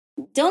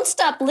don't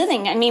stop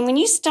living. I mean, when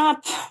you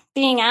stop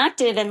being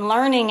active and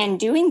learning and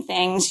doing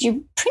things,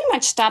 you pretty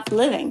much stop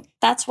living.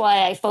 That's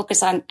why I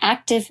focus on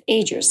active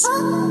agers.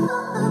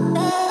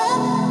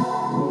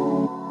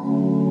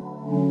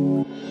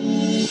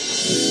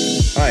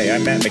 Hi,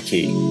 I'm Matt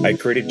McKee. I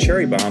created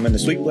Cherry Bomb in the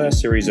Sweet Blast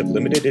series of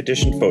limited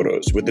edition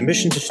photos with the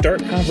mission to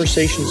start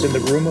conversations in the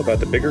room about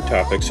the bigger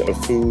topics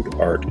of food,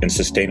 art, and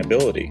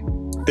sustainability.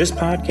 This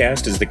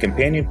podcast is the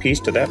companion piece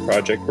to that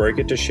project where I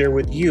get to share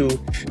with you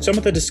some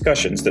of the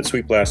discussions that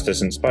Sweet Blast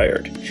has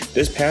inspired.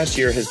 This past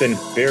year has been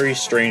very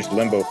strange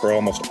limbo for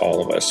almost all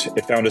of us.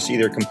 It found us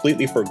either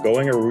completely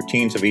foregoing our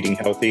routines of eating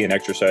healthy and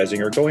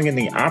exercising or going in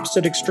the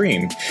opposite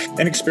extreme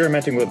and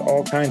experimenting with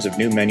all kinds of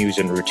new menus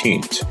and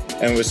routines.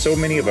 And with so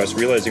many of us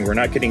realizing we're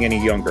not getting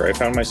any younger, I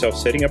found myself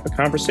setting up a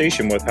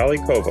conversation with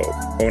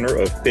Kouvo, owner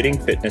of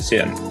Fitting Fitness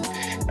Inn.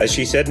 As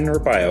she said in her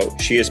bio,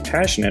 she is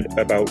passionate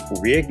about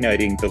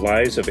reigniting the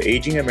lives of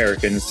aging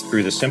Americans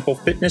through the simple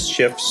fitness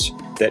shifts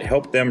that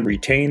help them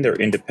retain their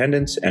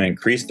independence and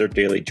increase their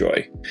daily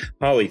joy.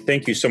 Holly,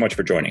 thank you so much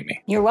for joining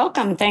me. You're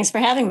welcome. Thanks for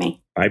having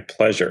me. My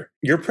pleasure.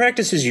 Your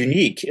practice is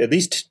unique, at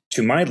least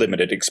to my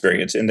limited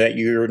experience, in that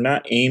you're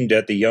not aimed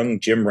at the young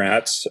gym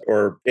rats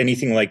or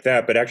anything like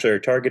that, but actually are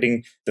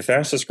targeting the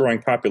fastest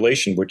growing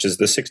population, which is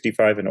the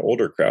 65 and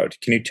older crowd.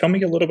 Can you tell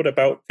me a little bit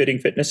about Fitting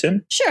Fitness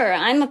Inn? Sure.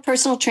 I'm a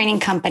personal training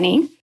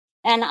company,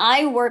 and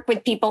I work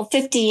with people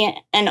 50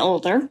 and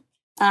older.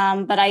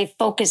 But I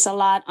focus a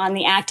lot on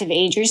the active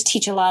agers,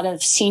 teach a lot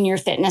of senior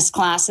fitness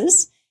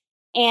classes.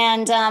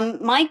 And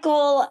my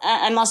goal,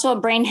 I'm also a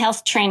brain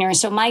health trainer.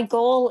 So my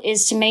goal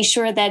is to make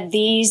sure that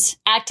these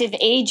active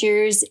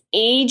agers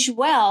age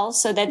well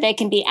so that they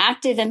can be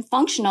active and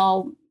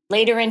functional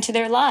later into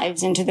their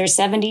lives, into their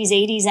 70s,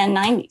 80s, and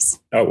 90s.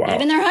 Oh, wow.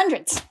 Even their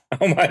hundreds.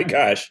 Oh, my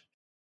gosh.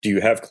 Do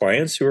you have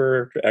clients who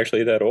are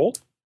actually that old?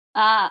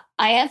 I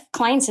have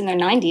clients in their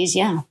 90s,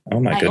 yeah. Oh,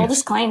 my goodness.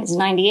 Oldest client is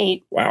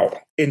 98. Wow.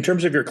 In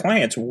terms of your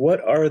clients, what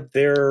are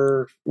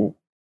their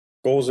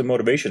goals and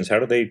motivations? How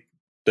do they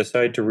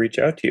decide to reach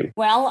out to you?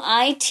 Well,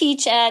 I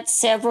teach at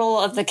several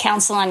of the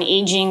Council on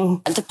Aging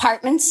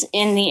departments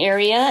in the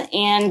area.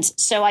 And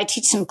so I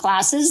teach some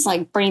classes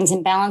like brains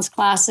and balance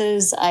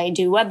classes. I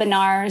do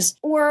webinars,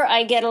 or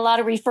I get a lot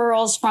of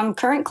referrals from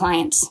current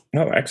clients.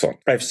 Oh, excellent.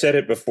 I've said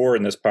it before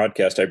in this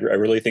podcast. I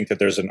really think that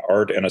there's an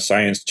art and a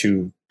science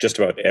to just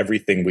about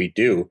everything we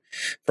do,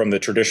 from the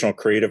traditional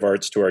creative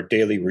arts to our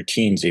daily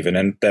routines even,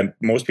 and that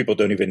most people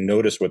don't even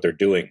notice what they're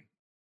doing.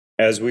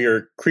 As we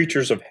are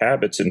creatures of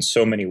habits in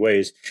so many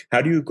ways,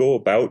 how do you go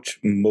about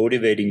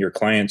motivating your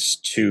clients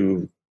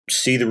to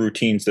see the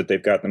routines that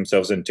they've got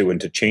themselves into and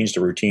to change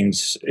the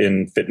routines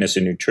in fitness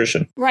and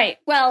nutrition? Right.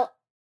 Well,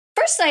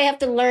 first I have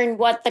to learn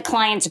what the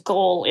client's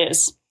goal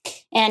is.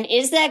 And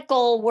is that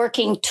goal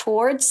working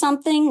towards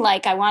something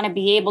like I want to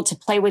be able to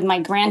play with my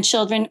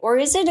grandchildren? Or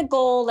is it a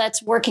goal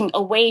that's working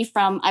away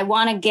from, I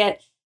want to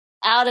get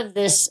out of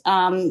this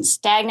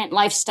stagnant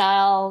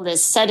lifestyle,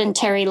 this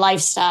sedentary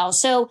lifestyle?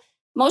 So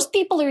most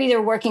people are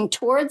either working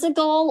towards a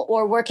goal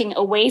or working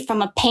away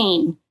from a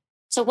pain.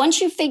 So once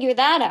you figure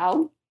that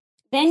out,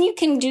 then you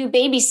can do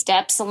baby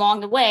steps along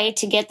the way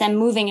to get them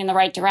moving in the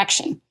right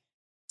direction.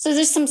 So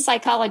there's some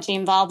psychology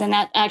involved in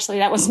that. Actually,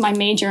 that was my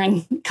major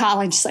in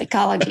college,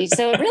 psychology.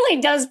 So it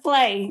really does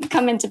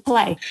come into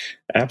play.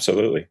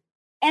 Absolutely.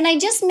 And I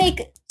just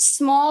make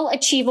small,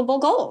 achievable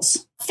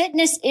goals.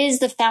 Fitness is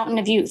the fountain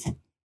of youth.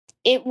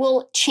 It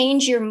will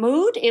change your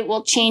mood. It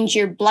will change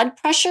your blood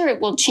pressure.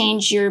 It will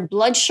change your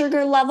blood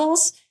sugar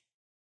levels.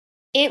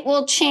 It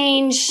will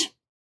change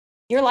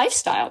your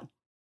lifestyle.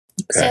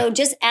 Okay. So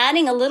just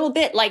adding a little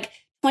bit, like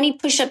 20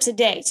 push-ups a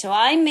day. So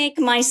I make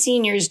my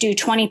seniors do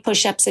 20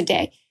 push-ups a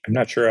day. I'm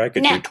not sure I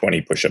could do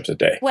 20 push-ups a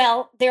day.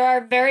 Well, there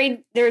are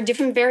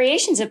different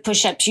variations of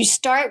push-ups. You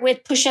start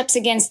with push-ups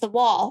against the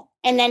wall.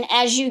 And then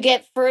as you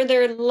get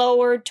further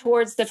lower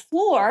towards the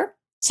floor,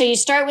 so you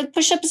start with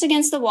push-ups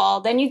against the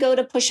wall, then you go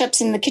to push-ups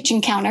in the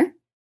kitchen counter.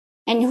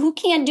 And who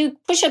can't do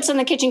push-ups on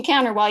the kitchen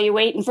counter while you're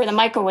waiting for the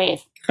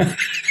microwave,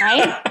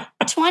 right?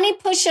 20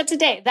 push-ups a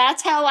day.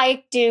 That's how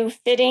I do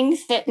Fitting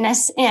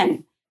Fitness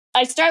Inn.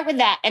 I start with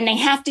that, and they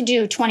have to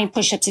do 20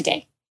 push-ups a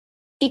day.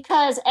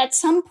 Because at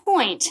some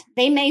point,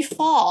 they may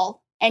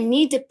fall and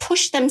need to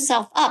push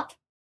themselves up.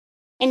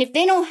 And if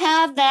they don't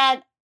have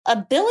that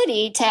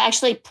ability to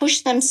actually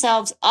push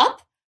themselves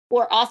up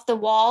or off the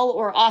wall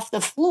or off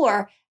the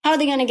floor, how are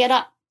they going to get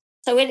up?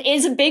 So it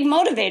is a big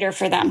motivator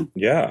for them.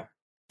 Yeah.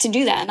 To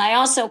do that. And I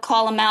also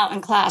call them out in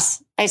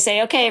class. I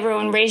say, okay,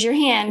 everyone, raise your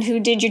hand. Who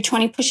did your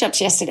 20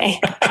 push-ups yesterday?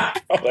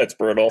 Oh, that's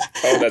brutal.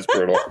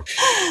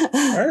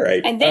 All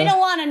right. And they don't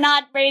want to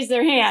not raise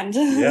their hand.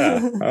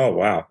 Yeah. Oh,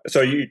 wow.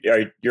 So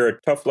you're a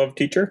tough love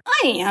teacher?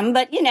 I am,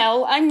 but,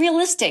 I'm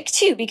realistic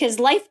too, because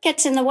life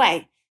gets in the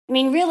way. I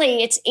mean,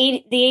 really, it's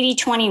the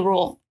 80-20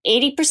 rule.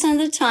 80% of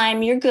the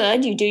time, you're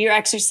good. You do your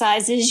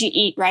exercises, you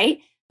eat right.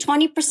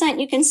 20%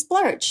 you can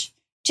splurge.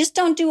 Just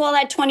don't do all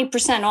that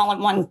 20% all in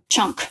one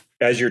chunk.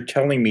 As you're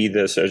telling me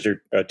this, as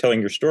you're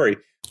telling your story,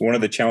 One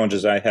of the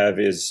challenges I have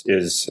is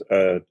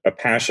a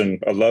passion,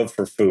 a love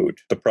for food.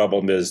 The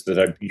problem is that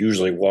I'm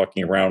usually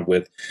walking around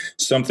with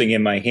something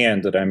in my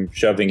hand that I'm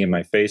shoving in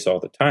my face all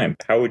the time.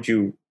 How would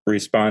you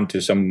respond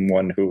to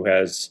someone who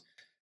has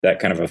that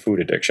kind of a food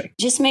addiction?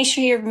 Just make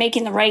sure you're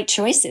making the right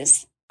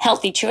choices,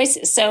 healthy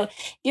choices. So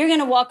if you're going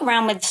to walk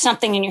around with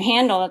something in your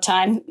hand all the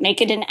time,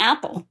 make it an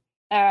apple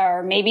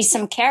or maybe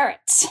some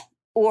carrots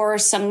or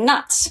some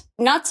nuts.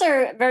 Nuts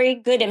are very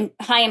good and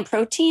high in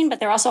protein,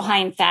 but they're also high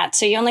in fat.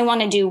 So you only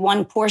want to do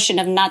one portion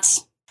of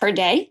nuts per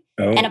day.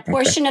 Oh, and a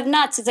portion of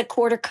nuts is a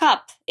quarter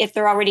cup if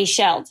they're already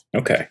shelled.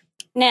 Okay.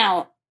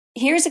 Now,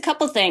 here's a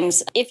couple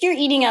things. If you're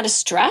eating out of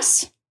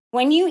stress,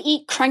 when you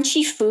eat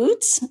crunchy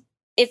foods,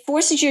 it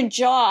forces your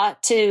jaw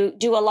to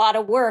do a lot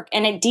of work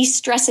and it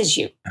de-stresses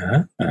you.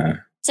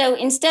 So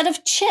instead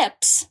of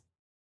chips,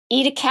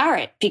 eat a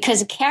carrot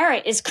because a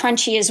carrot is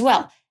crunchy as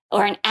well.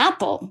 Or an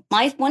apple.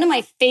 One of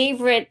my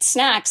favorite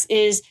snacks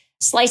is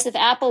slice of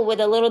apple with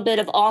a little bit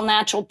of all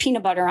natural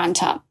peanut butter on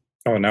top.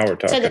 Oh, now we're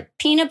talking. So the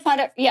peanut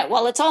butter,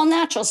 it's all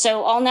natural.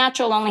 So all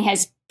natural only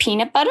has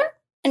peanut butter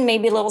and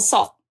maybe a little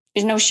salt.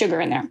 There's no sugar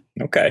in there.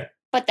 Okay.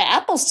 But the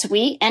apple's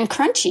sweet and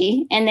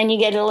crunchy, and then you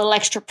get a little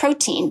extra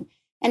protein.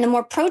 And the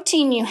more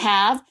protein you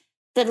have,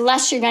 the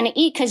less you're going to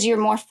eat because you're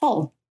more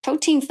full.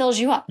 Protein fills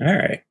you up. All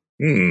right.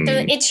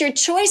 So it's your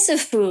choice of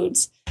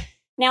foods.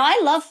 Now,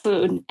 I love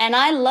food and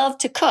I love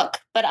to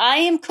cook, but I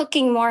am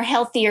cooking more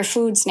healthier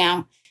foods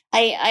now.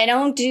 I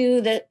don't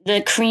do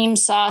the cream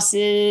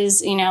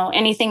sauces,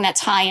 anything that's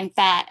high in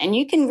fat. And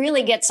you can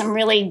really get some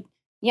really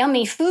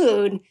yummy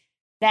food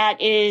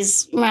that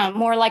is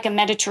more like a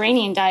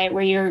Mediterranean diet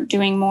where you're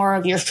doing more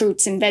of your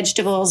fruits and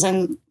vegetables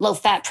and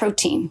low-fat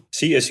protein.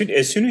 See, as soon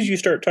as you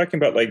start talking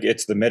about like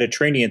it's the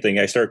Mediterranean thing,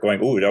 I start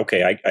going, "Ooh,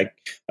 okay,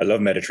 I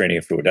love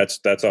Mediterranean food.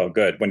 That's all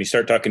good." When you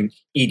start talking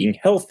eating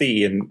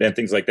healthy and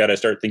things like that, I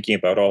start thinking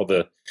about all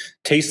the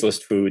tasteless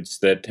foods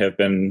that have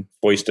been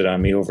foisted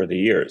on me over the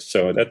years.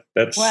 So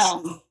that's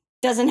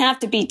doesn't have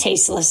to be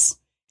tasteless.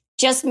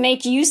 Just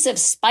make use of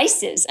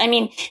spices. I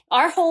mean,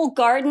 our whole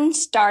garden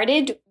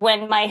started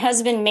when my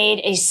husband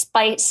made a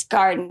spice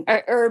garden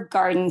or herb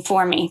garden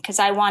for me because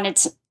I wanted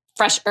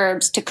fresh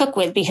herbs to cook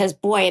with because,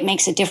 boy, it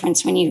makes a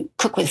difference when you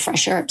cook with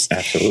fresh herbs.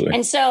 Absolutely.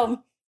 And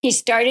so he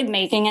started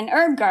making an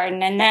herb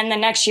garden. And then the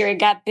next year it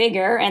got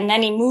bigger. And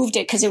then he moved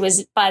it because it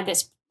was by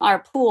our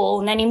pool.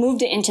 And then he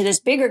moved it into this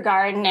bigger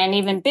garden and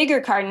even bigger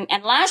garden.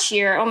 And last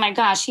year, oh my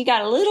gosh, he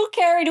got a little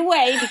carried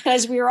away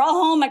because we were all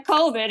home at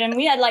COVID and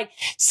we had like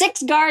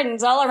 6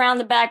 gardens all around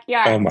the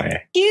backyard. Oh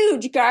my.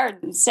 Huge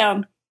gardens.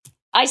 So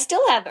I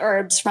still have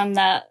herbs from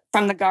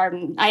the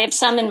garden. I have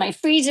some in my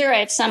freezer. I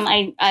have some,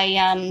 I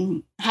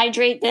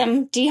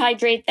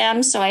dehydrate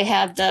them. So I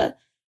have the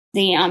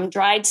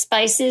dried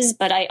spices,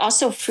 but I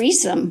also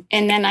freeze them.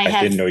 And then I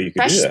have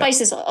fresh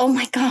spices. Oh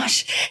my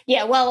gosh.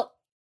 Yeah. Well,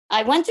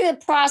 I went through the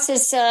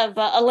process of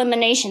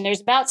elimination. There's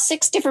about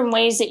 6 different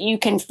ways that you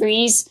can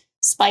freeze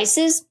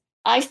spices.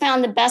 I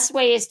found the best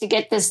way is to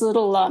get this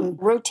little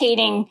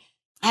rotating,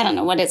 I don't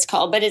know what it's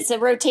called, but it's a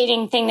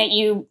rotating thing that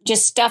you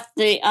just stuff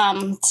the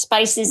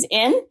spices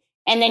in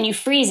and then you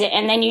freeze it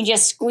and then you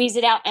just squeeze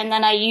it out. And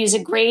then I use a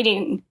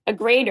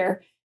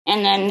grater.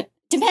 And then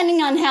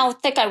depending on how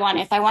thick I want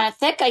it, if I want it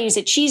thick, I use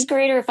a cheese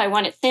grater. If I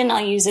want it thin,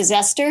 I'll use a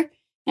zester.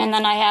 And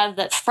then I have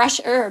the fresh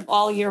herb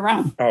all year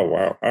round. Oh,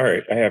 wow. All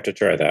right. I have to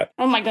try that.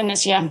 Oh, my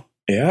goodness. Yeah.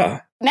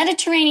 Yeah.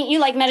 You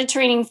like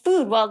Mediterranean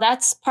food. Well,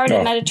 that's part of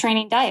the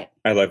Mediterranean diet.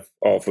 I love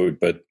all food,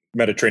 but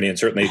Mediterranean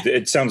certainly,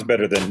 it sounds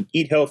better than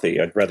eat healthy.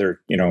 I'd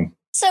rather,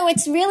 So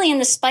it's really in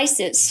the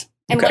spices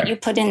and what you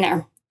put in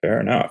there.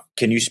 Fair enough.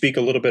 Can you speak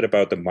a little bit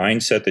about the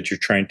mindset that you're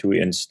trying to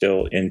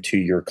instill into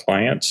your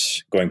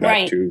clients, going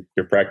back to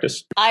your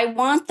practice? I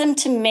want them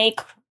to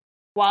make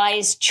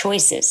wise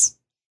choices.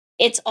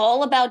 It's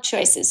all about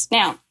choices.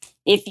 Now,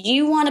 if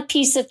you want a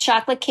piece of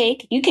chocolate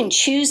cake, you can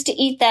choose to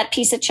eat that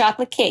piece of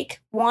chocolate cake.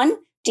 1,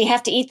 do you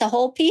have to eat the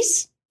whole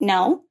piece?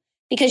 No,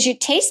 because your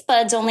taste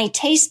buds only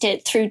taste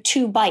it through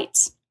 2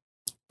 bites.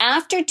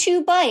 After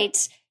 2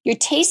 bites, your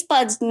taste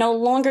buds no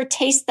longer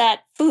taste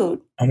that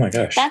food. Oh my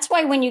gosh. That's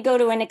why when you go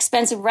to an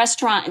expensive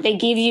restaurant, they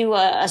give you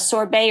a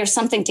sorbet or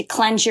something to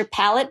cleanse your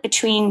palate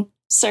between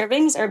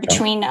servings or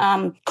between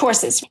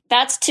courses.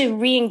 That's to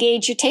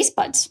re-engage your taste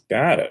buds.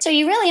 Got it. So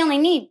you really only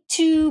need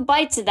 2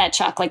 bites of that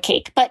chocolate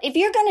cake. But if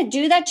you're going to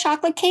do that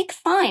chocolate cake,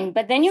 fine.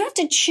 But then you have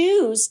to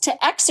choose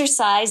to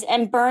exercise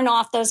and burn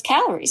off those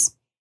calories.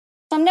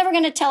 So I'm never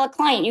going to tell a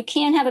client, you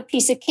can't have a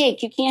piece of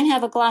cake. You can't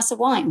have a glass of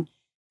wine.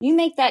 You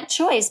make that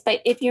choice.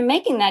 But if you're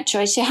making that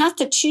choice, you have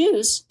to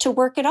choose to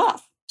work it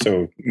off.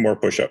 So more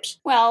push-ups.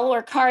 Well,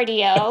 or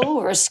cardio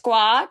or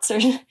squats or,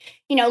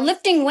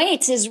 lifting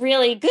weights is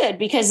really good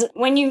because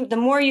the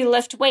more you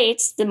lift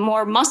weights, the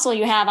more muscle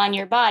you have on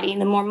your body. And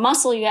the more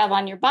muscle you have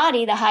on your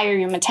body, the higher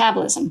your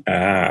metabolism.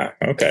 Ah,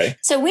 okay.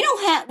 So we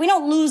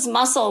don't lose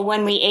muscle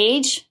when we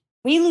age.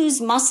 We lose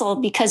muscle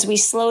because we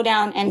slow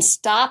down and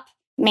stop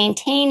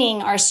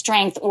maintaining our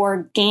strength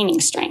or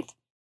gaining strength.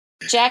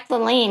 Jack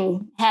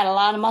LaLanne had a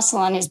lot of muscle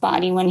on his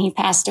body when he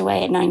passed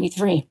away at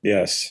 93.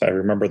 Yes, I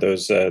remember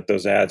those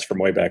ads from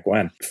way back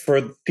when.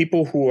 For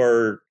people who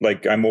are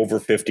like, I'm over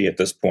 50 at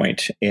this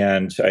point,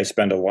 and I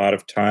spend a lot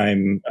of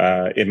time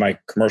in my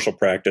commercial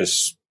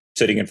practice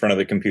sitting in front of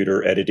the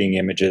computer, editing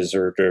images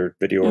or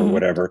video or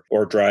whatever,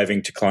 or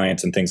driving to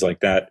clients and things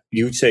like that.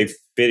 You'd say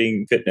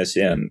fitting fitness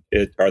in.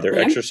 Are there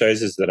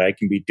exercises that I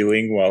can be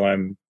doing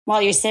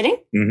while you're sitting?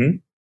 Mm-hmm.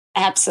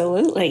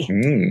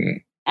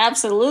 Absolutely.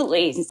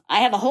 Absolutely. I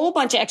have a whole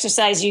bunch of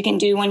exercises you can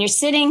do when you're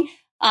sitting,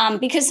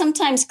 because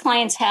sometimes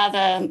clients have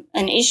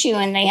an issue,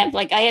 and they have,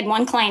 like, I had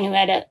one client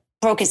who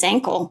broke his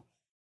ankle,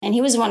 and he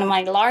was one of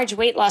my large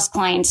weight loss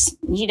clients.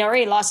 He'd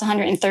already lost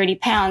 130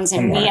 pounds,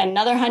 and we had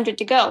another 100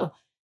 to go.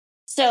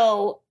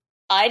 So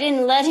I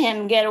didn't let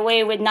him get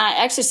away with not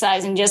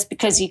exercising just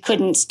because he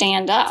couldn't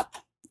stand up.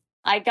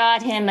 I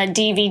got him a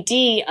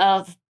DVD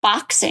of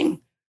boxing.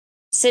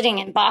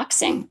 Sitting and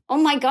boxing. Oh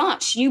my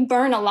gosh, you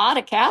burn a lot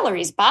of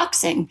calories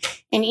boxing.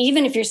 And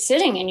even if you're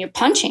sitting and you're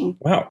punching.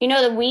 Wow. You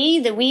know, the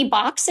Wii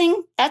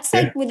boxing, that's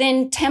like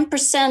within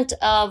 10%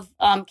 of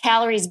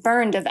calories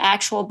burned of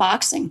actual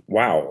boxing.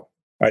 Wow.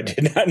 I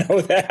did not know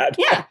that.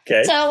 Yeah.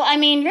 Okay. So, I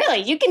mean, really,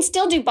 you can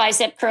still do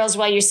bicep curls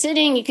while you're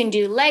sitting. You can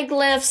do leg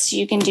lifts.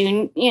 You can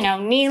do,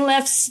 knee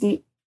lifts.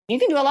 You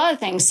can do a lot of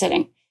things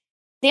sitting.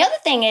 The other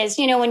thing is,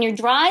 when you're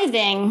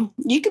driving,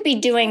 you could be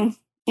doing,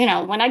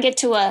 when I get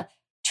to a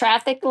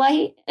traffic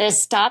light, a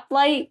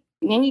stoplight,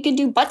 then you can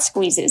do butt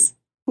squeezes.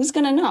 Who's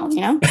going to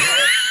know,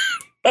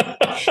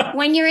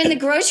 When you're in the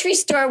grocery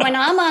store, when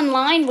I'm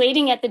online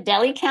waiting at the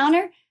deli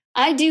counter,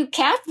 I do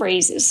calf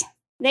raises.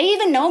 They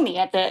even know me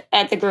at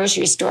the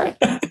grocery store.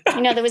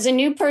 There was a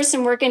new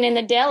person working in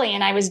the deli,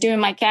 and I was doing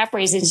my calf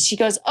raises. She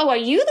goes, "Oh, are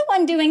you the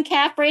one doing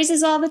calf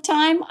raises all the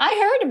time? I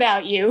heard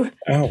about you."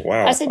 Oh,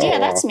 wow. I said, "Yeah,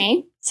 that's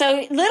me."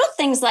 So little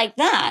things like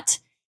that.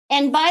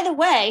 And by the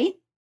way,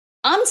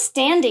 I'm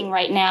standing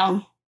right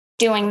now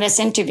doing this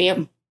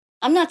interview.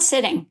 I'm not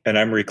sitting. And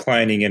I'm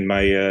reclining in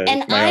my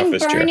and my I'm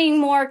office burning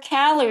chair. more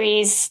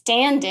calories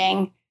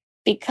standing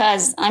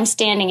because I'm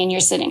standing and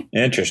you're sitting.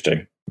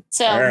 Interesting.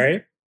 So all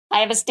right. I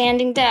have a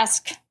standing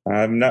desk.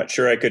 I'm not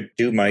sure I could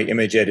do my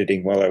image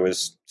editing while I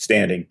was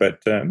standing,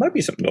 but it might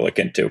be something to look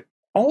into.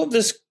 All of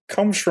this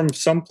comes from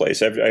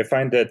someplace. I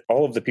find that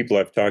all of the people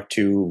I've talked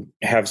to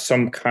have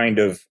some kind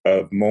of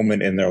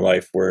moment in their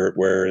life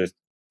where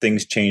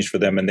things changed for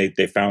them, and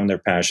they found their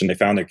passion, they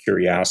found their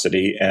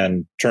curiosity,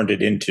 and turned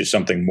it into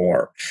something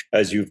more,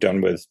 as you've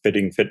done with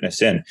fitting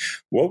fitness in.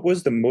 What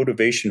was the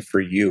motivation for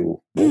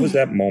you? What was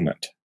that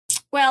moment?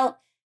 Well,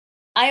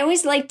 I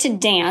always liked to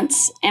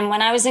dance. And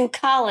when I was in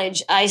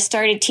college, I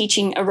started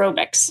teaching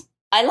aerobics.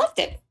 I loved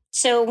it.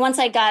 So once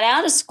I got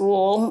out of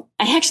school,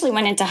 I actually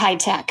went into high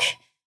tech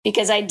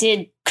because I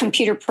did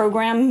computer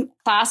program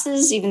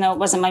classes. Even though it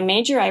wasn't my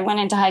major, I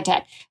went into high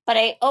tech. But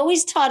I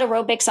always taught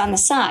aerobics on the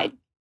side.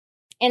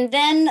 And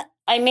then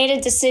I made a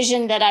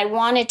decision that I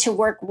wanted to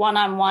work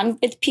one-on-one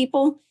with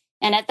people.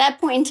 And at that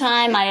point in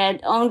time, I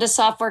had owned a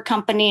software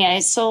company.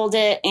 I sold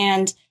it.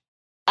 And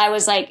I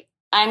was like,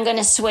 I'm going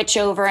to switch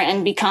over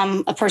and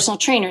become a personal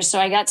trainer. So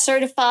I got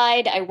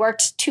certified. I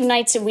worked 2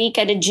 nights a week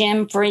at a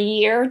gym for a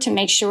year to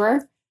make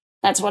sure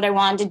that's what I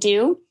wanted to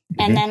do.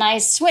 And then I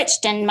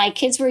switched, and my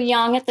kids were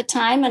young at the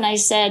time. And I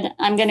said,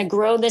 I'm going to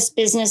grow this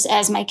business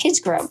as my kids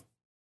grow.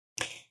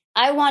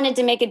 I wanted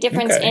to make a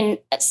difference in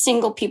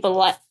single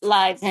people's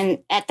lives. And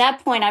at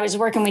that point, I was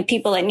working with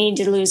people that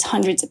needed to lose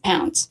hundreds of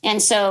pounds. And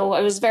so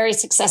I was very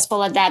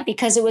successful at that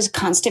because it was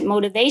constant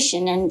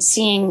motivation and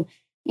seeing,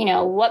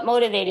 what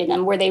motivated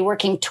them. Were they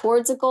working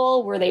towards a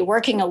goal? Were they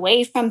working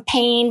away from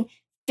pain?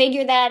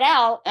 Figure that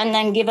out and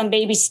then give them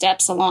baby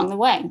steps along the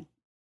way.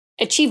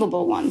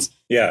 Achievable ones.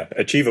 Yeah.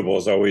 Achievable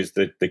is always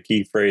the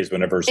key phrase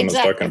whenever someone's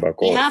talking about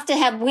goals. You have to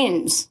have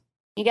wins.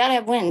 You got to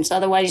have wins.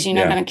 Otherwise, you're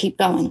not going to keep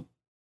going.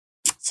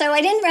 So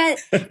I didn't,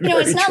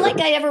 it's not like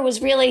I ever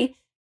was really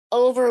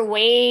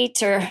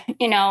overweight or,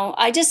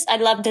 I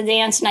loved to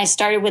dance, and I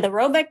started with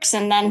aerobics,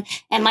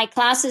 and my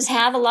classes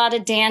have a lot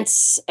of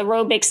dance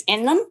aerobics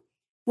in them,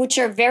 which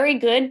are very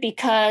good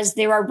because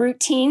there are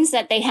routines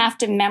that they have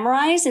to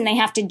memorize and they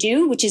have to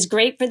do, which is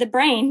great for the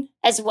brain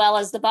as well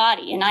as the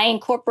body. And I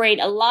incorporate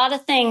a lot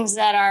of things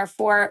that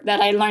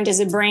I learned as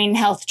a brain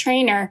health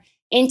trainer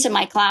into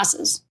my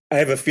classes. I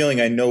have a feeling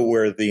I know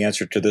where the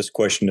answer to this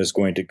question is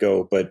going to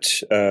go,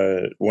 but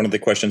one of the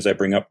questions I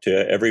bring up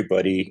to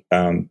everybody,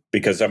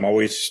 because I'm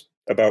always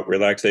about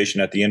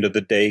relaxation at the end of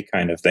the day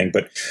kind of thing,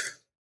 but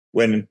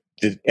when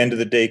the end of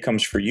the day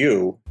comes for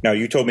you, now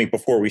you told me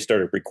before we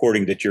started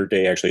recording that your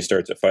day actually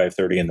starts at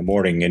 5:30 in the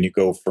morning, and you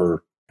go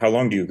for, how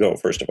long do you go,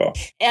 first of all?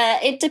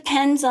 It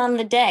depends on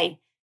the day,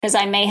 because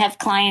I may have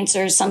clients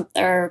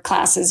or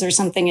classes or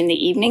something in the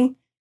evening.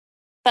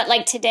 But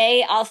like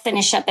today, I'll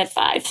finish up at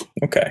 5.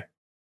 Okay.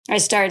 I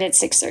started at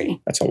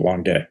 6:30. That's a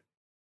long day.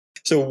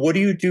 So what do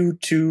you do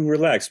to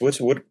relax?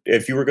 What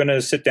if you were going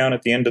to sit down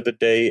at the end of the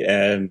day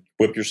and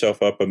whip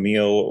yourself up a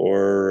meal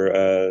or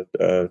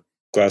a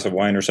glass of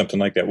wine or something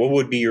like that? What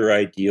would be your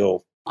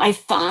ideal? I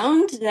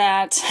found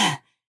that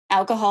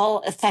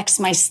alcohol affects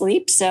my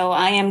sleep. So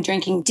I am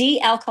drinking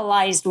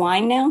de-alkalized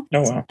wine now.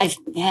 Oh, wow.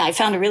 I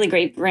found a really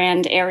great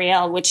brand,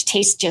 Ariel, which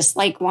tastes just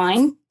like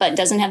wine, but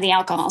doesn't have the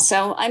alcohol.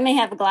 So I may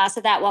have a glass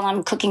of that while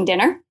I'm cooking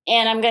dinner.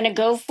 And I'm going to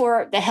go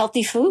for the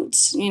healthy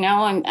foods,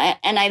 and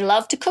I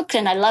love to cook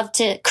and I love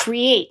to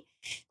create.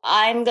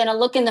 I'm going to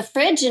look in the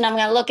fridge and I'm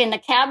going to look in the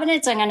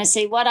cabinets. I'm going to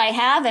see what I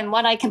have and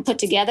what I can put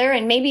together.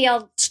 And maybe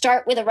I'll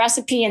start with a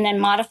recipe and then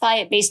modify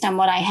it based on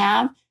what I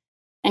have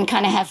and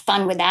kind of have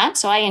fun with that.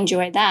 So I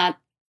enjoy that.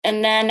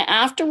 And then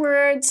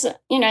afterwards,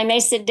 I may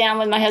sit down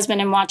with my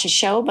husband and watch a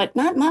show, but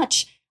not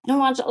much. I don't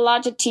watch a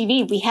lot of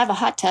TV. We have a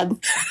hot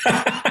tub.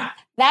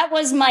 That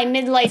was my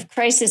midlife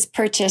crisis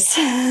purchase.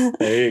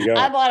 There you go.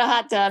 I bought a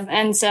hot tub.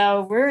 And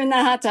so we're in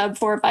the hot tub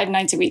 4 or 5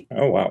 nights a week.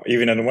 Oh, wow.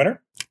 Even in the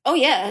winter? Oh,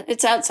 yeah.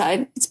 It's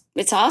outside.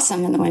 It's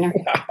awesome in the winter.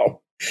 Wow.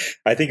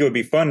 I think it would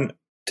be fun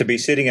to be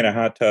sitting in a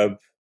hot tub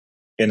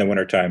in the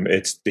wintertime.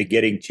 It's the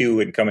getting to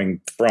and coming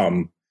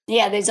from.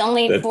 Yeah, there's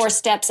only 4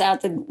 steps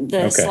out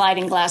the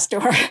sliding glass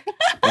door.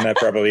 And that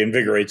probably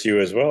invigorates you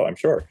as well, I'm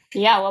sure.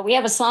 Yeah, well, we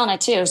have a sauna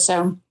too.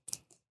 So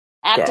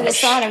after the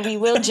sauna, we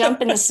will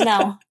jump in the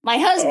snow. My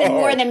husband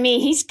more than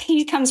me.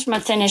 He comes from a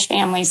Finnish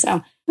family,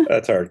 so.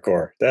 That's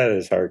hardcore. That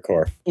is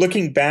hardcore.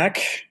 Looking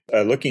back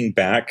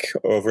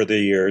over the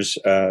years,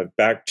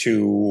 back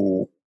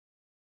to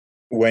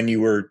when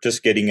you were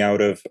just getting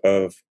out of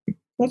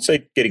let's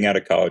say getting out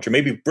of college, or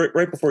maybe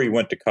right before you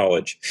went to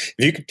college,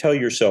 if you could tell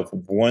yourself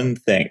one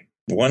thing,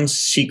 one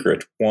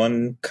secret,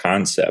 one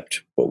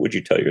concept, what would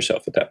you tell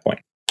yourself at that point?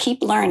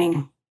 Keep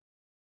learning.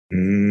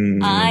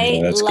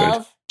 I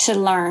love to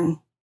learn.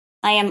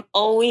 I am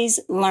always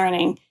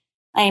learning.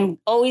 I am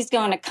always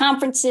going to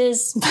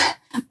conferences.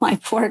 My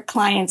poor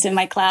clients in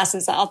my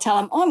classes, I'll tell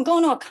them, I'm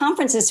going to a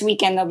conference this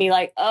weekend. They'll be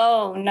like,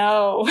 oh,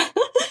 no,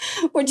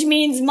 which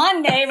means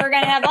Monday we're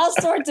going to have all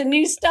sorts of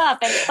new stuff.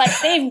 But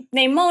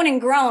they moan and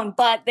groan,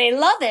 but they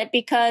love it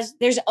because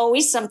there's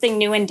always something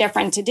new and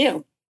different to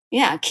do.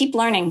 Yeah, keep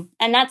learning.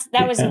 And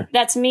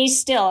that's me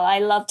still. I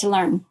love to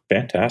learn.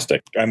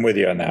 Fantastic. I'm with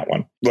you on that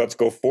one. Let's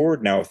go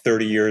forward now,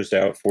 30 years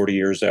out, 40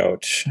 years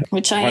out,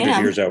 which I 100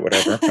 am. years out,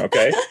 whatever.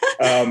 Okay.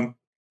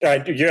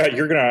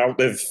 You're going to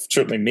outlive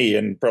certainly me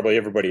and probably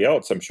everybody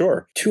else, I'm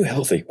sure. Too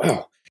healthy.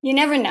 Wow. You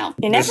never know.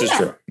 This is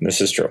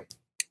true.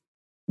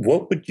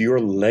 What would your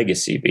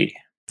legacy be?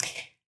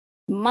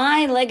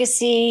 My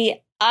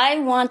legacy, I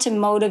want to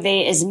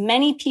motivate as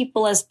many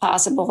people as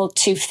possible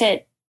to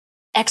fit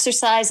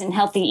exercise and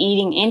healthy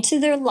eating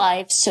into their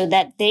life so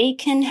that they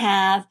can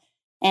have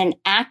an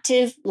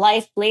active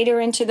life later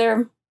into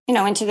their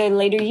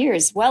later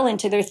years, well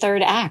into their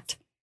third act.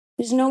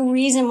 There's no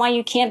reason why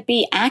you can't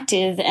be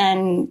active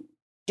and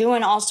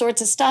doing all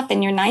sorts of stuff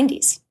in your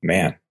 90s.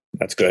 Man,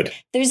 that's good.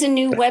 There's a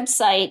new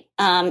website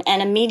and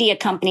a media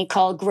company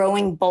called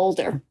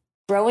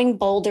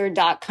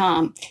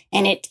growingbolder.com.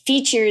 And it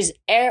features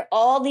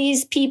all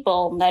these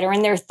people that are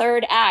in their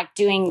third act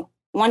doing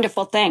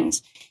wonderful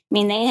things. I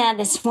mean, they had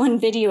this one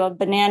video of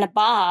Banana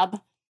Bob,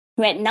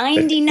 who at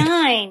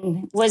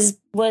 99 was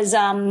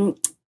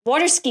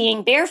water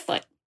skiing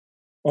barefoot.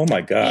 Oh,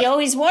 my God. He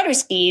always water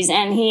skis.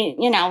 And he,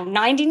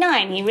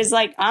 99, he was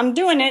like, I'm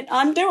doing it.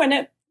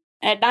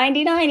 At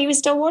 99, he was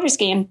still water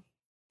skiing.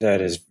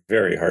 That is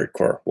very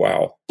hardcore.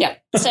 Wow. Yeah.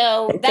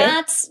 So okay.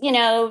 That's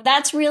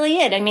really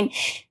it. I mean,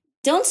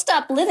 don't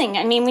stop living.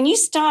 I mean, when you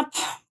stop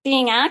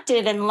being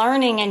active and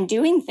learning and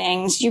doing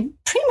things, you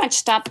pretty much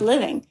stop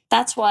living.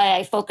 That's why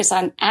I focus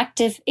on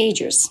active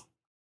agers.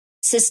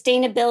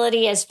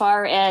 Sustainability as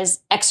far as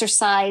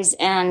exercise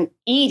and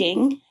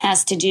eating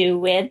has to do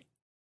with,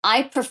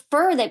 I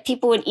prefer that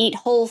people would eat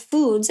whole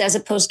foods as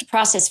opposed to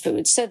processed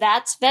foods. So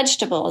that's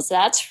vegetables,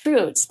 that's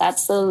fruits,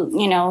 that's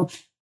the,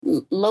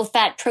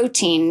 low-fat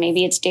protein,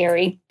 maybe it's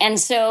dairy. And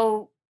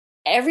so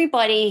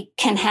everybody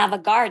can have a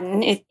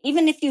garden.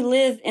 Even if you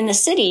live in the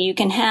city, you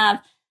can have,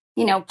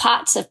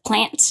 pots of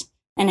plants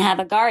and have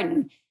a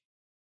garden.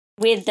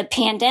 With the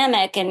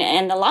pandemic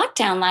and the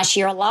lockdown last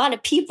year, a lot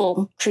of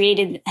people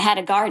had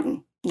a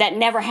garden that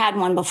never had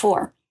one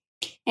before.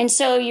 And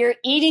so you're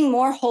eating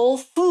more whole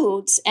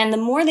foods. And the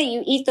more that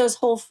you eat those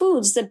whole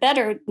foods, the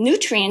better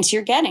nutrients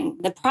you're getting.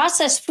 The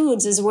processed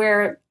foods is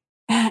where,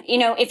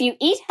 if you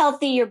eat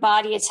healthy, your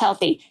body is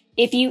healthy.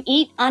 If you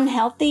eat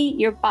unhealthy,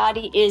 your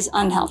body is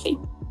unhealthy.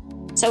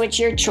 So it's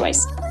your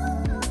choice.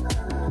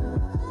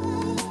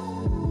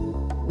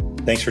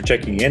 Thanks for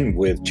checking in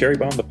with Cherry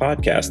Bomb the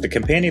Podcast, the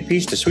companion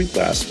piece to Sweet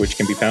Blast, which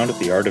can be found at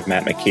The Art of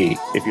Matt McKee.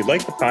 If you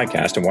like the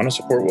podcast and want to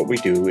support what we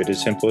do, it is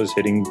as simple as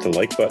hitting the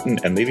like button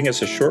and leaving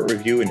us a short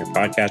review in your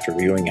podcast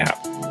reviewing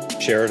app.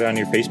 Share it on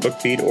your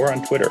Facebook feed or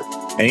on Twitter.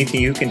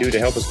 Anything you can do to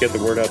help us get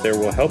the word out there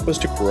will help us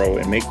to grow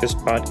and make this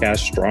podcast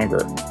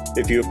stronger.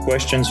 If you have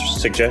questions,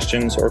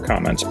 suggestions, or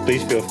comments,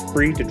 please feel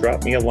free to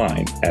drop me a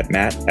line at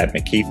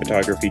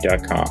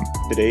matt@mckeephotography.com.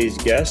 Today's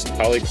guest,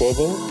 Holly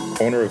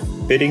Kouvo, owner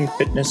of Fitting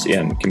Fitness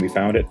Inn, can be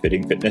found at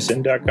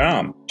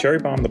fittingfitnessinn.com. Cherry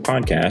Bomb the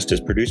Podcast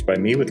is produced by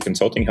me with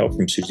consulting help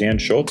from Suzanne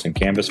Schultz and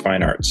Canvas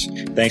Fine Arts.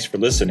 Thanks for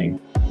listening,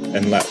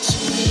 and let's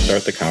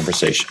start the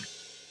conversation.